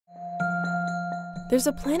There's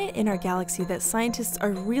a planet in our galaxy that scientists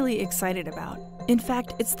are really excited about. In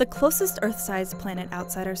fact, it's the closest Earth-sized planet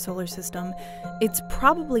outside our solar system. It's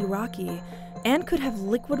probably rocky and could have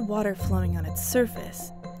liquid water flowing on its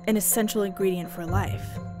surface, an essential ingredient for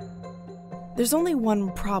life. There's only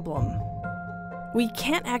one problem. We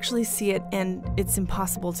can't actually see it, and it's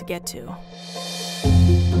impossible to get to.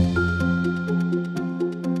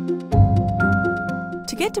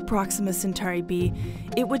 To get to Proxima Centauri b,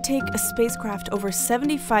 it would take a spacecraft over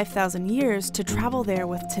 75,000 years to travel there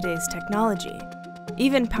with today's technology.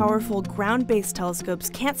 Even powerful ground-based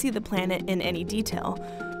telescopes can't see the planet in any detail,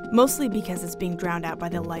 mostly because it's being drowned out by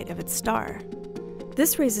the light of its star.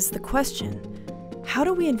 This raises the question, how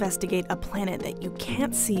do we investigate a planet that you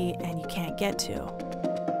can't see and you can't get to?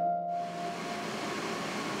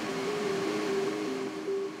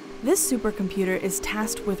 This supercomputer is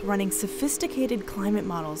tasked with running sophisticated climate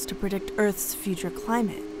models to predict Earth's future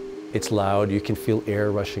climate. It's loud, you can feel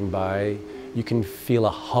air rushing by, you can feel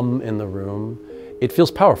a hum in the room. It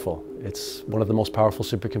feels powerful. It's one of the most powerful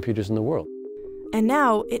supercomputers in the world. And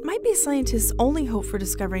now, it might be scientists' only hope for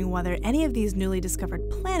discovering whether any of these newly discovered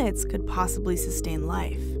planets could possibly sustain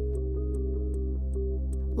life.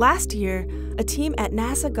 Last year, a team at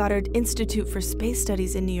NASA Goddard Institute for Space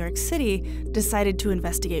Studies in New York City decided to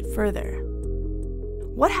investigate further.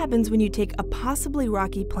 What happens when you take a possibly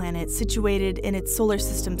rocky planet situated in its solar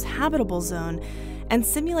system's habitable zone and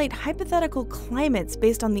simulate hypothetical climates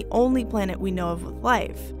based on the only planet we know of with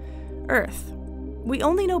life, Earth? We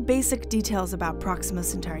only know basic details about Proxima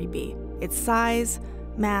Centauri b, its size,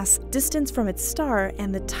 mass, distance from its star,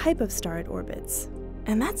 and the type of star it orbits.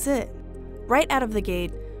 And that's it. Right out of the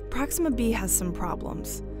gate, Proxima b has some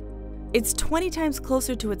problems. It's 20 times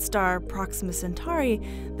closer to its star, Proxima Centauri,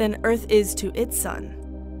 than Earth is to its sun.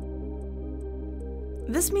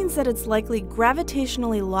 This means that it's likely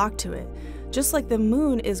gravitationally locked to it, just like the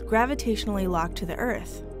Moon is gravitationally locked to the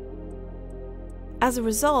Earth. As a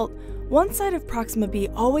result, one side of Proxima b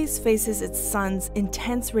always faces its sun's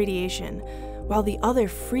intense radiation, while the other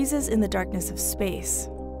freezes in the darkness of space.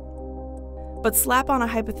 But slap on a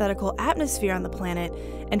hypothetical atmosphere on the planet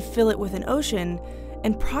and fill it with an ocean,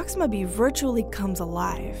 and Proxima b virtually comes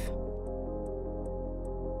alive.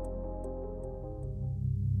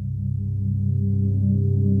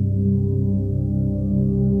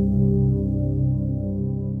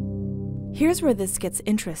 Here's where this gets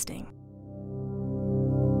interesting.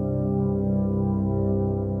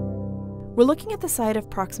 We're looking at the side of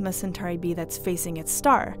Proxima Centauri b that's facing its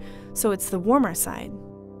star, so it's the warmer side.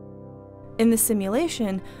 In the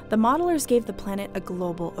simulation, the modelers gave the planet a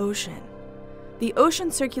global ocean. The ocean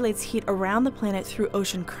circulates heat around the planet through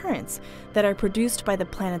ocean currents that are produced by the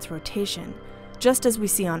planet's rotation, just as we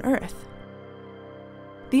see on Earth.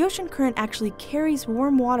 The ocean current actually carries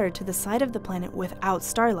warm water to the side of the planet without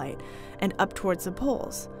starlight and up towards the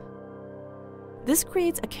poles. This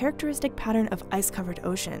creates a characteristic pattern of ice-covered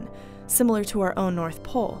ocean, similar to our own North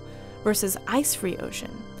Pole, versus ice-free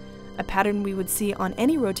ocean, a pattern we would see on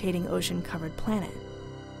any rotating ocean-covered planet.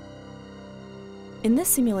 In this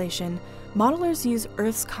simulation, modelers use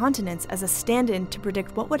Earth's continents as a stand-in to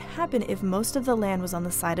predict what would happen if most of the land was on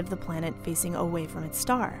the side of the planet facing away from its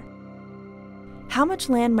star. How much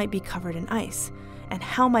land might be covered in ice, and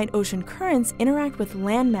how might ocean currents interact with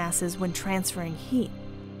land masses when transferring heat?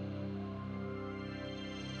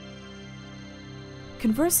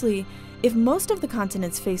 Conversely, if most of the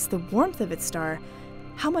continents face the warmth of its star,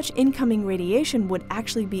 how much incoming radiation would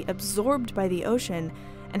actually be absorbed by the ocean,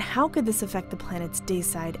 and how could this affect the planet's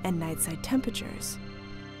dayside and nightside temperatures?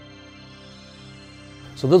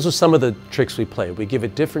 So those are some of the tricks we play. We give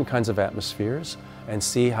it different kinds of atmospheres and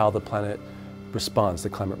see how the planet responds, the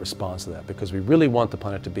climate responds to that, because we really want the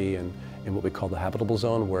planet to be in what we call the habitable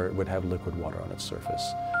zone, where it would have liquid water on its surface.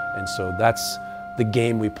 And so that's the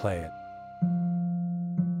game we play.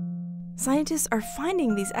 Scientists are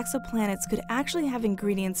finding these exoplanets could actually have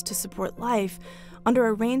ingredients to support life under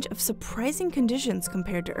a range of surprising conditions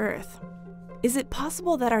compared to Earth. Is it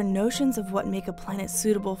possible that our notions of what make a planet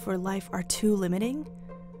suitable for life are too limiting?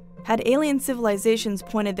 Had alien civilizations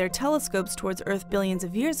pointed their telescopes towards Earth billions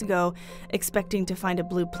of years ago, expecting to find a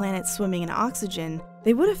blue planet swimming in oxygen,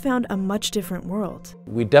 they would have found a much different world.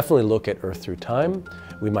 We definitely look at Earth through time.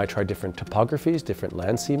 We might try different topographies, different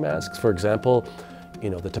land-sea masks. For example,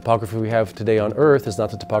 the topography we have today on Earth is not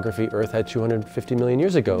the topography Earth had 250 million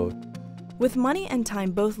years ago. With money and time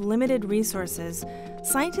both limited resources,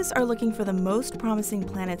 scientists are looking for the most promising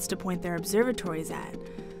planets to point their observatories at.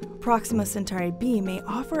 Proxima Centauri b may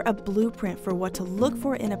offer a blueprint for what to look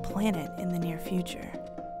for in a planet in the near future.